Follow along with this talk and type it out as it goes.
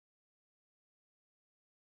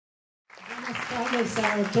Buenas tardes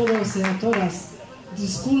a todos y a todas.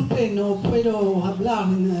 Disculpe, no puedo hablar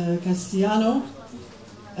en castellano.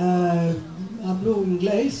 Hablo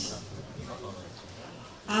inglés.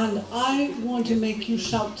 And I want to make you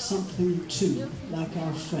shout something too, like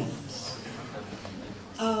our friends.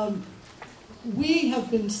 We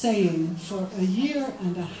have been saying for a year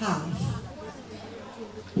and a half,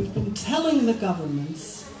 we've been telling the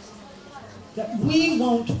governments that we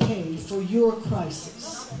won't pay for your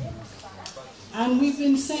crisis. And we've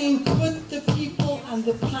been saying, put the people and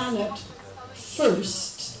the planet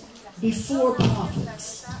first before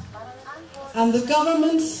profits. And the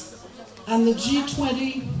governments and the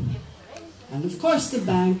G20, and of course the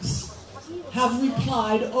banks, have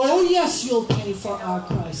replied, oh yes, you'll pay for our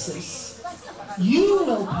crisis. You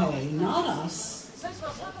will pay, not us.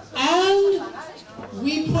 And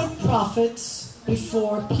we put profits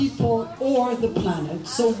before people or the planet.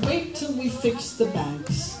 So wait till we fix the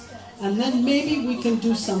banks, and then maybe we can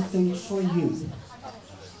do something for you.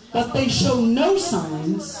 But they show no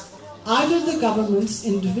signs, either the governments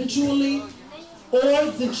individually or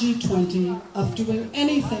the G20, of doing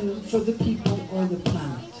anything for the people or the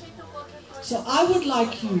planet. So I would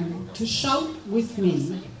like you to shout with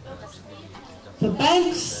me, the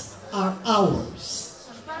banks are ours.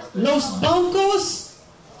 Los bancos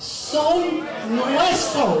son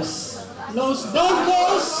nuestros. Los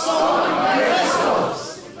bancos son nuestros.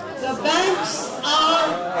 The banks are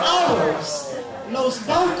ours. Los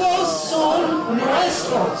bancos son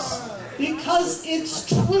nuestros. Because it's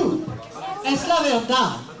true. Es la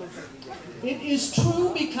verdad. It is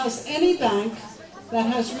true because any bank that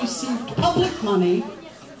has received public money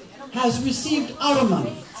has received our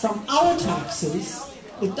money from our taxes.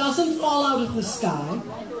 It doesn't fall out of the sky.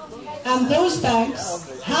 And those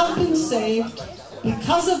banks have been saved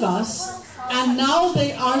because of us, and now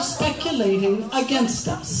they are speculating against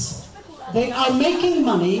us. They are making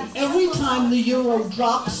money every time the euro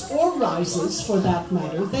drops or rises, for that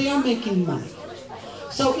matter. They are making money.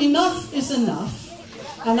 So enough is enough,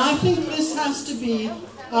 and I think this has to be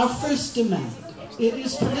our first demand. It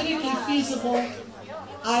is politically feasible.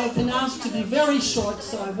 I have been asked to be very short,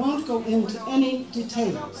 so I won't go into any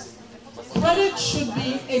details. Credit should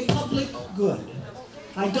be a public good.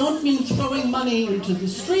 I don't mean throwing money into the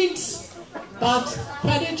streets, but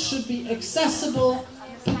credit should be accessible,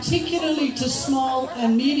 particularly to small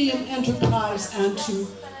and medium enterprise and to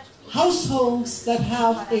households that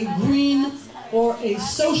have a green or a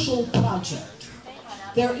social project.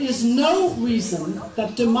 There is no reason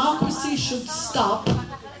that democracy should stop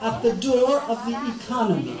at the door of the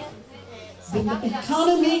economy. The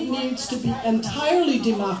economy needs to be entirely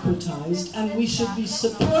democratized, and we should be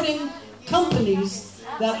supporting companies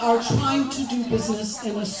that are trying to do business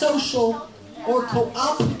in a social or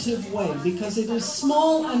cooperative way, because it is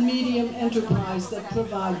small and medium enterprise that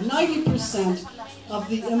provide 90% of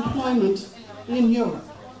the employment in Europe.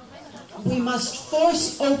 We must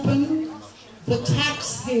force open the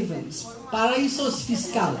tax havens, paraísos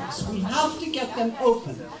fiscales. We have to get them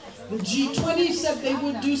open. The G20 said they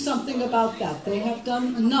would do something about that. They have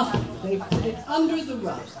done nothing. They've put it under the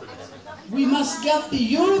rug. We must get the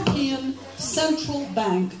European Central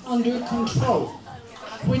Bank under control,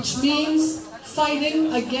 which means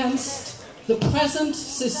fighting against the present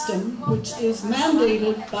system, which is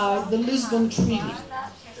mandated by the Lisbon Treaty.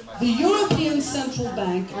 The European Central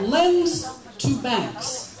Bank lends to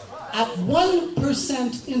banks at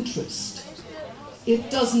 1% interest. It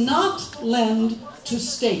does not lend to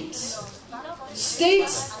states.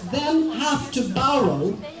 States then have to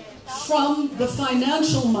borrow from the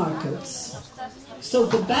financial markets. So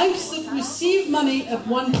the banks that receive money at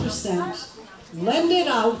 1% lend it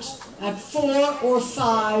out at 4 or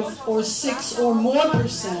 5 or 6 or more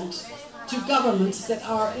percent to governments that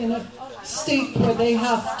are in a state where they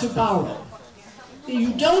have to borrow.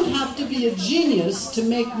 You don't have to be a genius to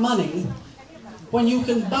make money when you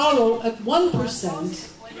can borrow at 1%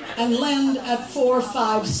 and lend at 4,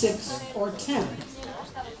 5, 6, or 10.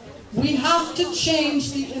 We have to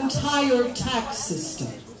change the entire tax system.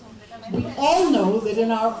 We all know that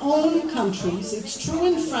in our own countries, it's true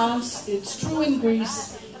in France, it's true in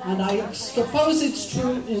Greece, and I suppose it's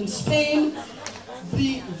true in Spain,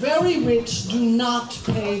 the very rich do not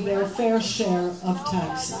pay their fair share of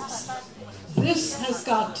taxes. This has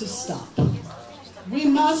got to stop. We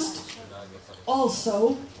must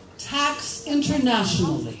also tax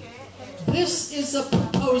internationally. This is a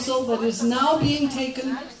proposal that is now being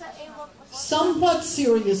taken somewhat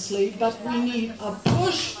seriously, but we need a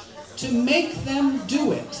push to make them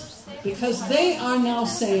do it, because they are now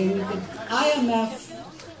saying that IMF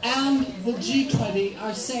and the G20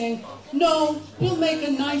 are saying, no, we'll make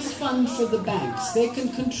a nice fund for the banks. They can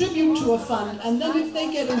contribute to a fund, and then if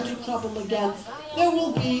they get into trouble again, there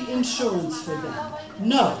will be insurance for them.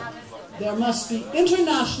 No, there must be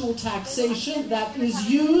international taxation that is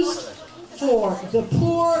used for the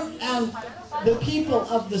poor and the people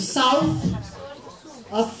of the South.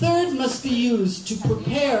 A third must be used to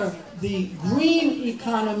prepare the green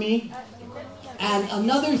economy, and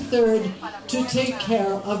another third to take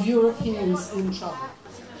care of Europeans in trouble.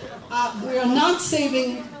 We are not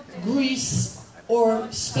saving Greece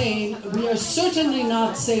or Spain. We are certainly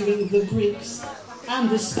not saving the Greeks and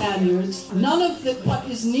the Spaniards. None of what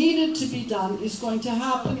is needed to be done is going to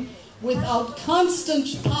happen without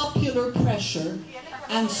constant popular pressure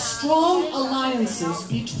and strong alliances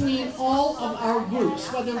between all of our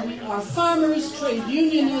groups, whether we are farmers, trade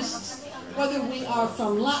unionists, whether we are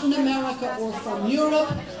from Latin America or from Europe,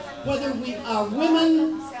 whether we are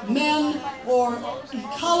women, men, or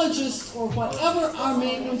ecologists, or whatever our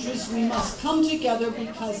main interests, we must come together,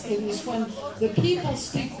 because it is when the people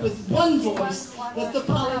speak with one voice that the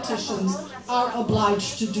politicians are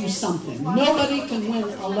obliged to do something. Nobody can win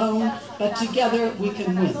alone, but together we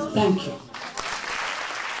can win. Thank you.